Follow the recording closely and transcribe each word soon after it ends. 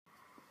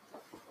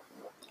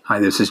Hi,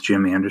 this is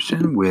Jim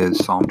Anderson with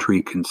Psalm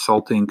Tree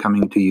Consulting,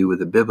 coming to you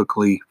with a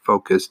biblically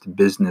focused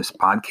business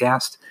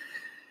podcast.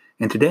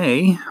 And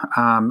today,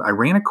 I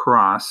ran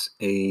across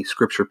a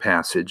scripture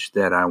passage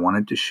that I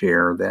wanted to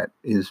share that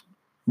is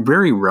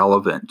very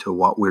relevant to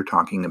what we're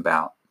talking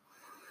about.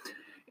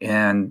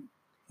 And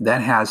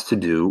that has to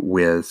do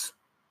with,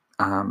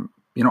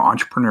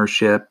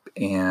 entrepreneurship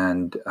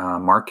and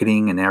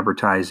marketing and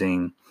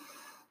advertising,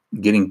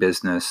 getting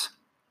business.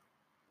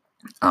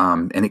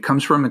 And it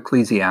comes from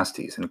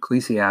Ecclesiastes, in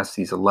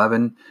Ecclesiastes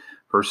 11,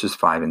 verses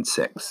 5 and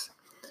 6.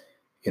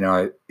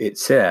 It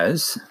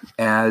says,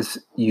 "As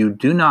you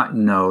do not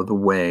know the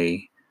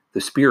way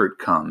the Spirit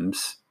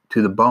comes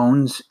to the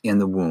bones in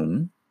the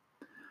womb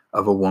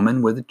of a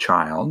woman with a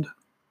child,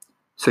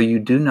 so you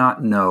do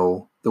not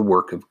know the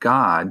work of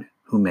God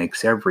who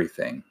makes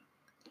everything.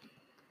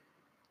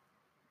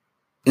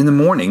 In the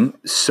morning,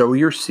 sow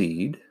your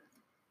seed,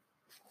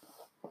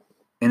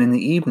 and in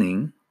the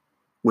evening,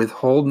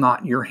 withhold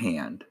not your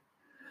hand,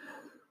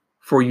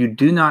 for you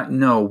do not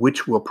know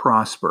which will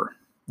prosper,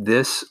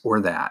 this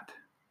or that,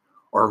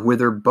 or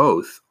whether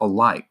both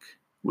alike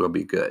will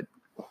be good."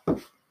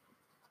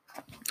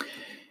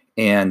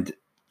 And,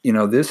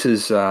 this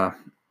is an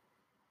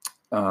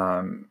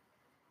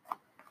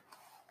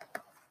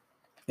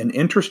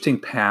interesting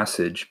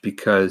passage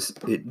because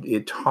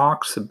it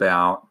talks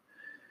about,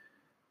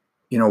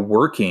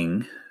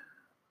 working,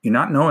 you're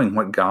not knowing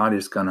what God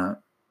is going to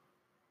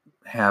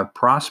have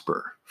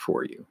prosper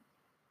for you.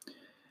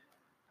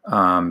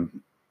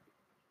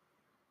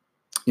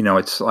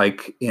 It's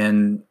like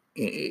in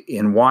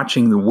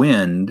watching the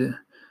wind,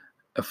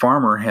 a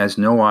farmer has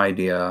no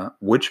idea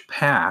which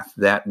path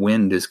that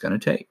wind is going to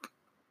take.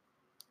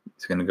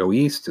 It's going to go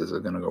east, is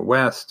it going to go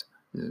west,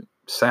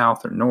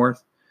 south, or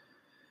north?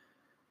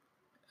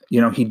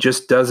 He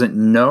just doesn't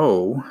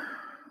know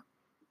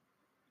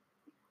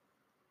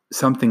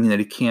something that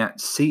he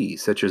can't see,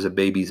 such as a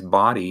baby's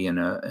body in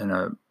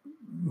a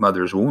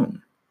mother's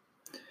womb.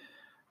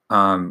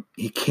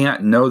 He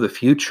can't know the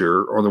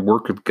future or the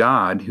work of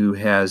God who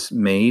has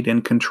made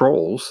and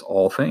controls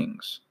all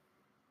things.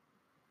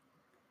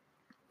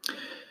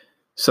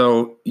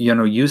 So,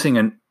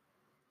 using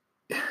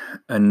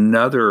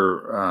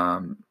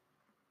another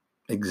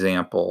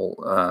example,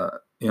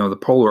 the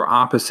polar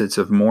opposites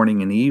of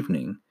morning and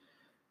evening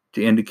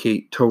to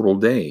indicate total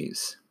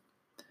days.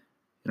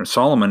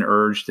 Solomon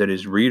urged that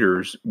his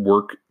readers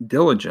work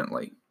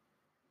diligently,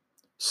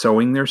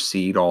 sowing their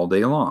seed all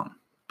day long,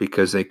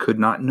 because they could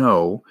not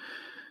know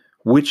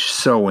which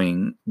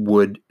sowing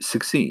would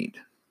succeed,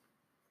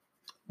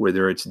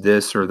 whether it's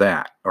this or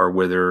that, or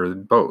whether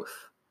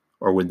both,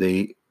 or would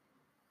they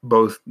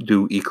both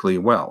do equally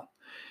well.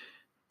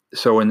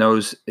 So in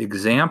those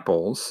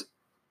examples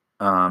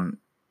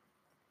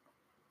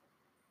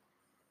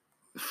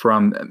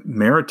from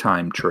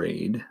maritime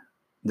trade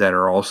that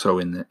are also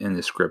in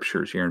the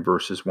scriptures here in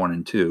verses 1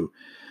 and 2,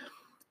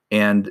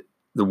 and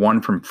the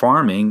one from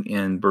farming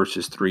in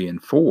verses 3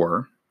 and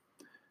 4,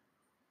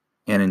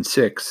 and in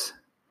 6,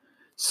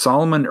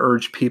 Solomon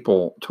urged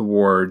people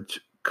towards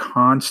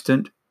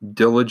constant,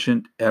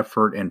 diligent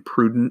effort and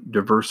prudent,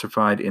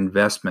 diversified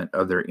investment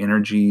of their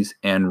energies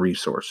and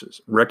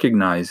resources,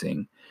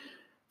 recognizing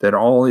that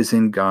all is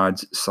in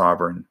God's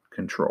sovereign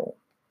control.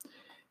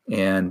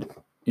 And,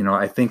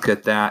 I think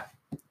that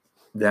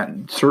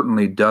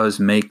certainly does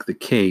make the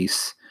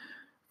case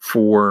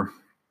for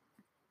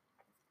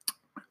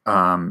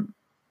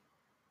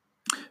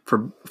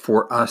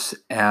us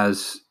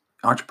as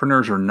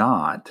entrepreneurs or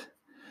not,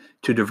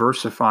 to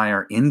diversify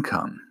our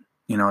income.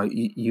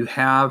 If you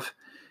have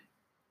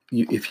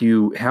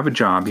a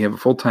job, you have a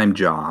full-time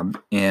job,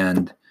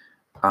 and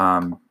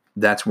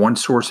that's one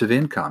source of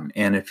income.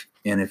 And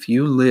if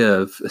you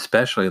live,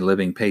 especially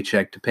living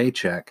paycheck to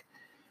paycheck,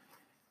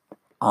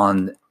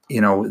 on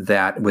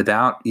that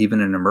without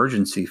even an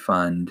emergency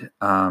fund,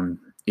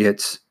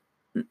 it's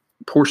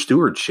poor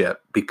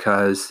stewardship,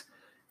 because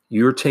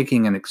you're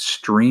taking an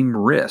extreme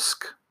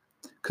risk,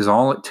 because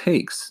all it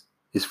takes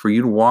is for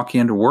you to walk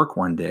into work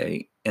one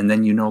day and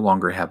then you no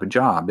longer have a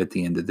job at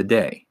the end of the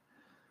day.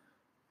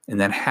 And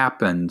that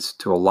happens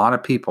to a lot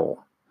of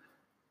people,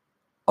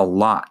 a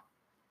lot,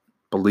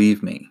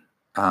 believe me.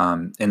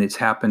 And it's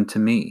happened to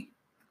me.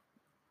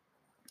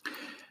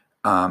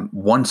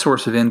 One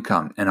source of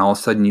income, and all of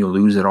a sudden you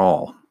lose it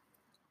all.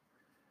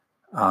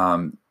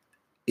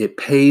 It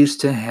pays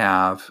to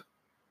have,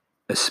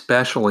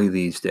 especially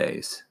these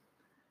days,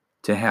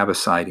 to have a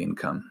side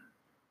income.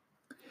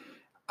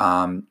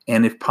 And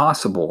if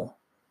possible,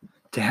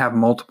 to have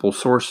multiple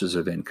sources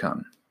of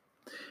income.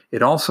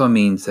 It also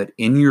means that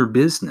in your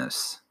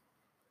business,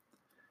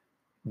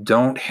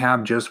 don't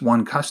have just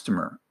one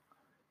customer.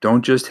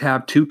 Don't just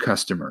have two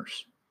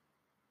customers.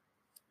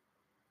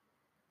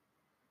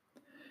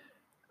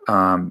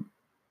 You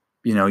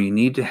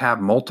need to have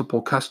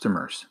multiple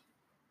customers.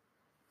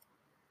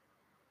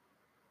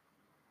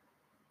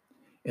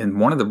 And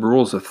one of the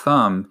rules of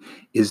thumb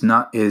is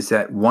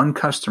that one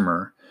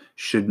customer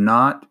should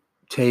not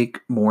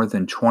take more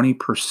than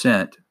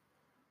 20%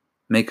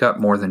 make up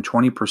more than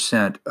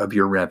 20% of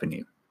your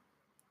revenue.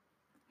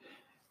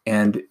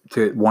 And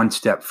to one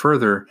step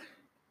further,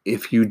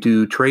 if you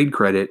do trade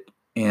credit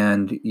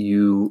and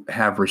you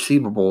have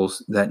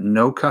receivables, that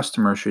no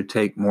customer should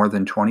take more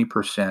than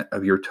 20%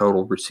 of your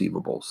total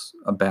receivables,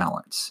 a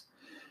balance.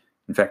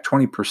 In fact,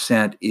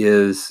 20%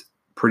 is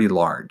pretty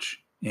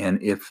large. And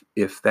if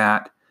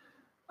that,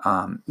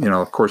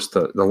 of course,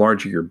 the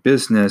larger your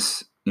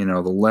business,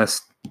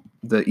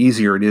 the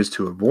easier it is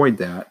to avoid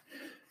that.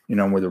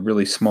 With a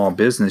really small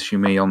business, you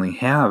may only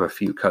have a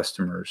few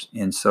customers.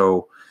 And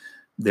so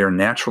they're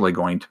naturally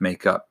going to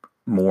make up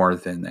more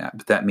than that.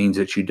 But that means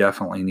that you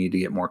definitely need to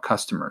get more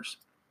customers.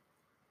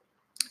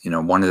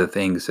 One of the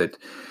things that,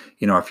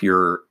 if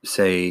you're,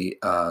 say,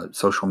 a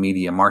social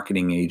media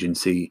marketing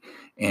agency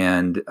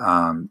and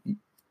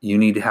you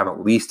need to have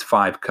at least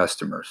 5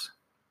 customers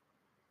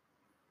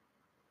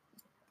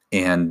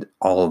and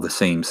all of the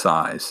same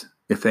size.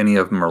 If any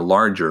of them are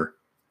larger,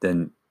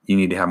 then you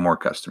need to have more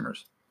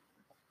customers.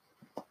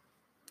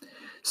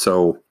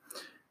 So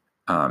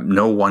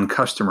no one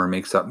customer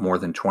makes up more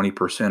than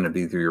 20% of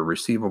either your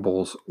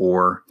receivables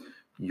or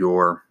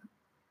your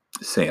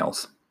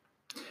sales.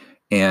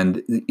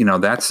 And,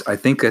 I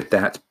think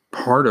that's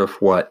part of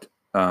what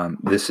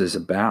this is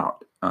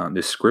about.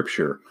 This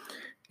scripture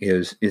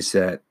is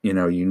that,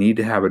 you need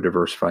to have a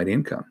diversified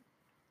income.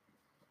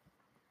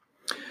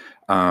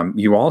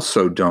 You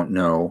also don't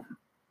know,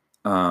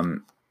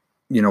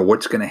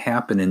 what's going to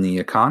happen in the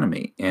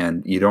economy,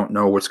 and you don't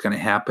know what's going to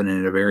happen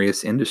in the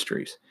various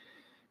industries.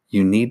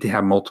 You need to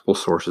have multiple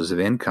sources of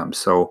income.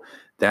 So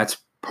that's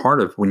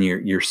part of when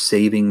you're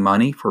saving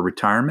money for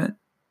retirement.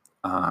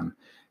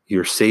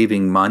 You're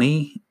saving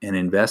money and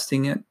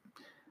investing it.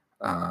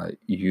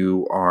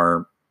 You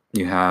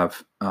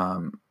have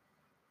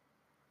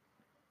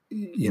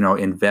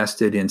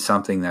invested in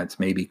something that's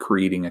maybe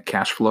creating a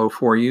cash flow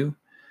for you.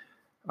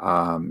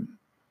 And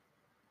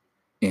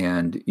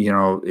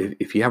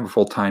if you have a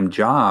full-time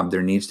job,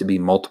 there needs to be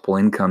multiple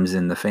incomes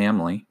in the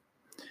family.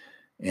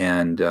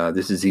 And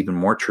this is even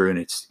more true, and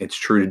it's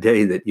true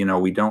today that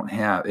we don't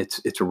have.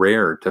 It's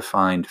rare to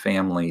find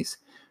families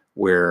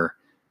where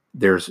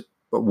there's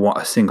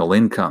a single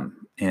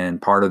income,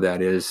 and part of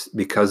that is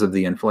because of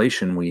the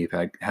inflation we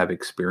have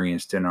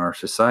experienced in our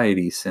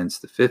society since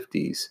the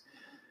 50s.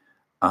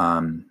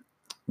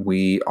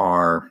 We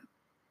are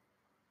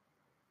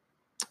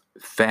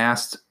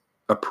fast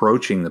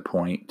approaching the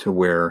point to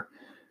where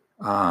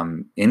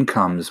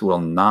incomes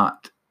will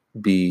not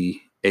be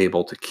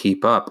able to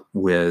keep up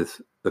with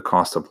the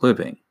cost of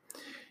living.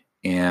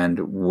 And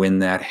when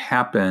that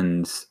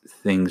happens,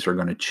 things are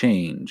going to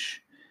change.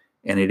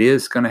 And it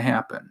is going to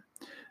happen.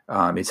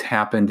 It's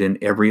happened in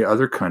every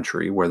other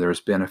country where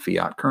there's been a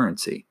fiat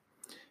currency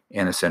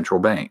and a central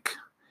bank,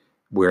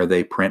 where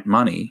they print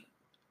money.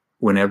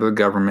 Whenever the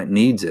government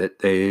needs it,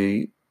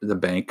 the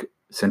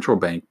central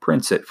bank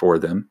prints it for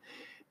them.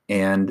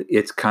 And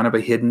it's kind of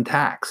a hidden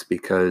tax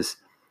because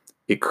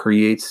it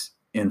creates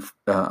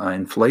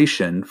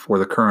inflation for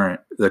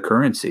the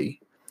currency,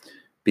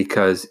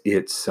 because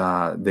it's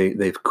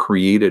they've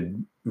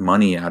created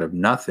money out of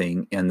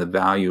nothing, and the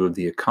value of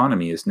the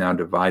economy is now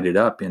divided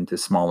up into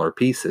smaller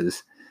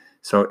pieces.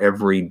 So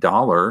every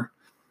dollar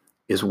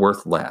is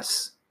worth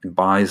less and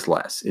buys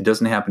less. It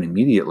doesn't happen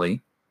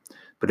immediately,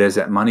 but as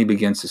that money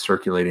begins to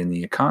circulate in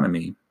the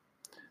economy,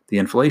 the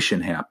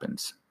inflation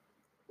happens.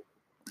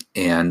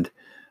 And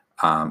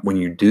when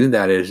you do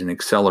that at an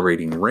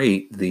accelerating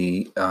rate,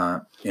 the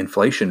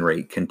inflation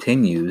rate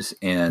continues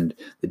and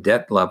the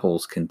debt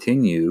levels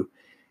continue,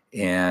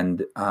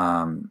 and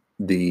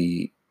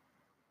the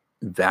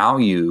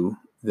value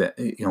that,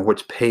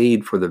 what's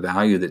paid for the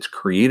value that's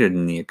created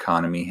in the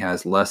economy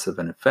has less of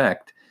an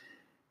effect,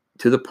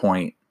 to the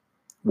point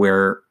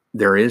where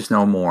there is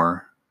no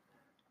more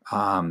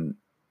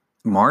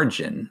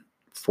margin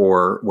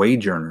for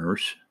wage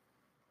earners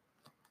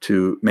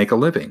to make a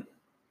living.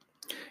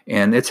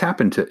 And it's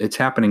happening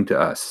to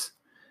us.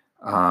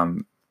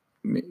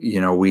 We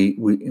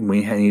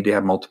need to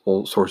have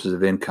multiple sources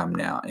of income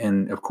now.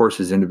 And of course,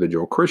 as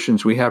individual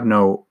Christians, we have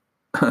no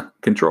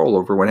control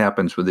over what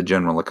happens with the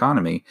general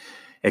economy,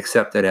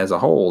 except that as a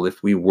whole,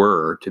 if we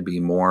were to be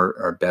more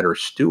or better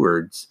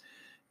stewards,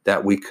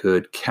 that we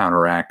could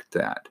counteract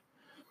that.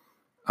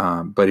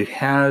 But it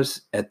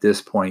has at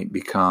this point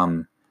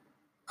become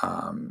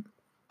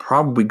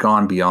probably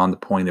gone beyond the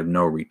point of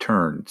no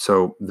return.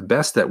 So the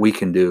best that we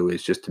can do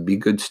is just to be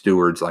good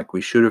stewards like we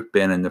should have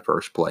been in the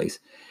first place.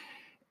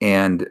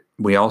 And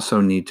we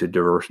also need to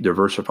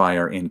diversify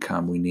our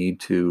income. We need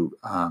to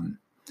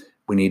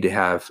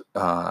have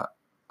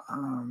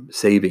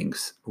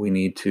savings. We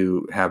need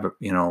to have,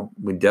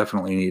 we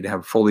definitely need to have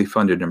a fully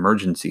funded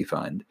emergency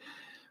fund.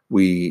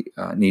 We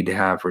need to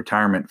have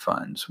retirement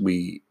funds.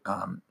 We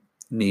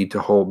need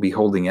to be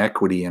holding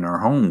equity in our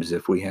homes.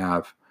 If we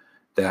have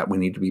that, we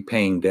need to be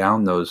paying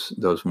down those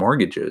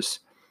mortgages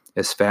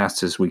as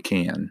fast as we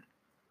can.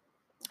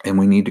 And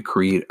we need to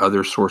create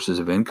other sources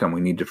of income.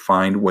 We need to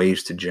find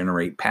ways to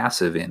generate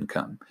passive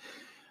income.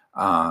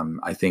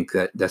 I think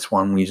that's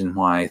one reason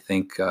why I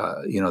think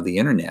the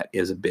internet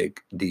is a big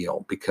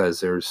deal, because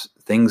there's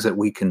things that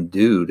we can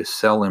do to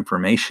sell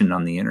information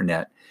on the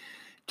internet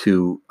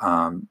to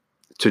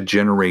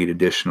generate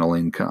additional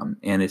income.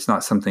 And it's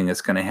not something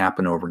that's going to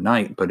happen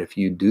overnight, but if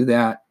you do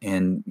that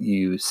and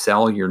you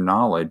sell your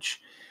knowledge,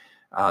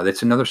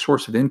 that's another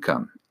source of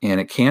income, and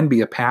it can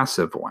be a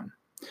passive one.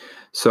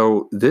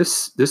 So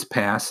this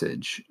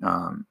passage,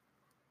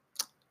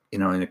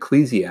 in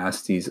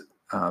Ecclesiastes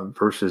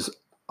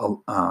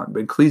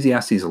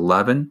Ecclesiastes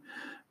 11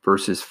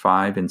 verses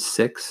 5 and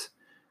 6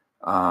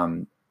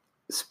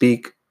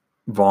 speak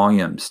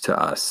volumes to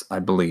us, I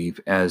believe,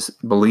 as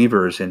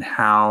believers, in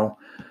how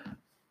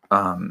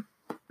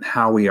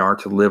we are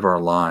to live our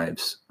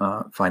lives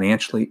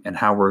financially, and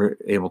how we're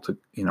able to,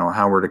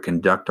 how we're to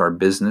conduct our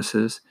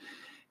businesses,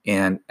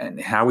 and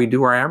how we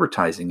do our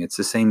advertising. It's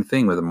the same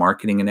thing with the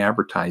marketing and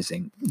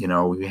advertising.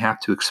 We have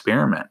to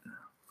experiment.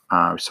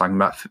 I was talking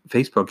about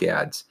Facebook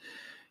ads.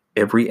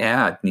 Every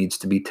ad needs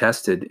to be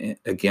tested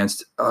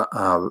against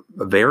a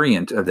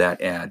variant of that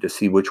ad to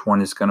see which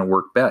one is going to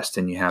work best.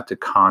 And you have to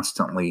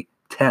constantly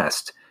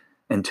test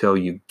until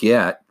you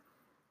get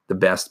the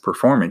best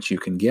performance you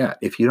can get.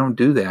 If you don't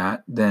do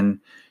that, then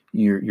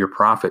your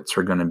profits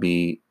are going to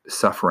be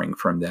suffering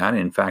from that.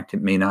 In fact,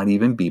 it may not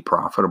even be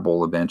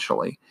profitable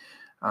eventually.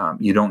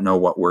 You don't know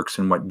what works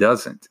and what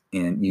doesn't,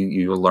 and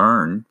you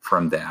learn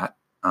from that.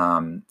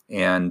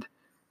 And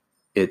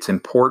it's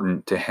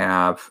important to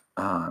have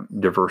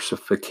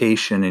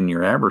diversification in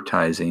your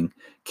advertising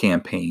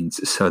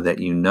campaigns, so that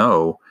you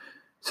know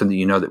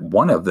that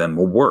one of them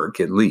will work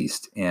at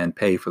least and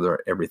pay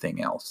for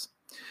everything else.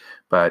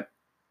 But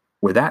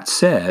with that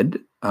said,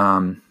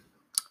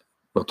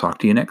 we'll talk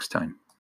to you next time.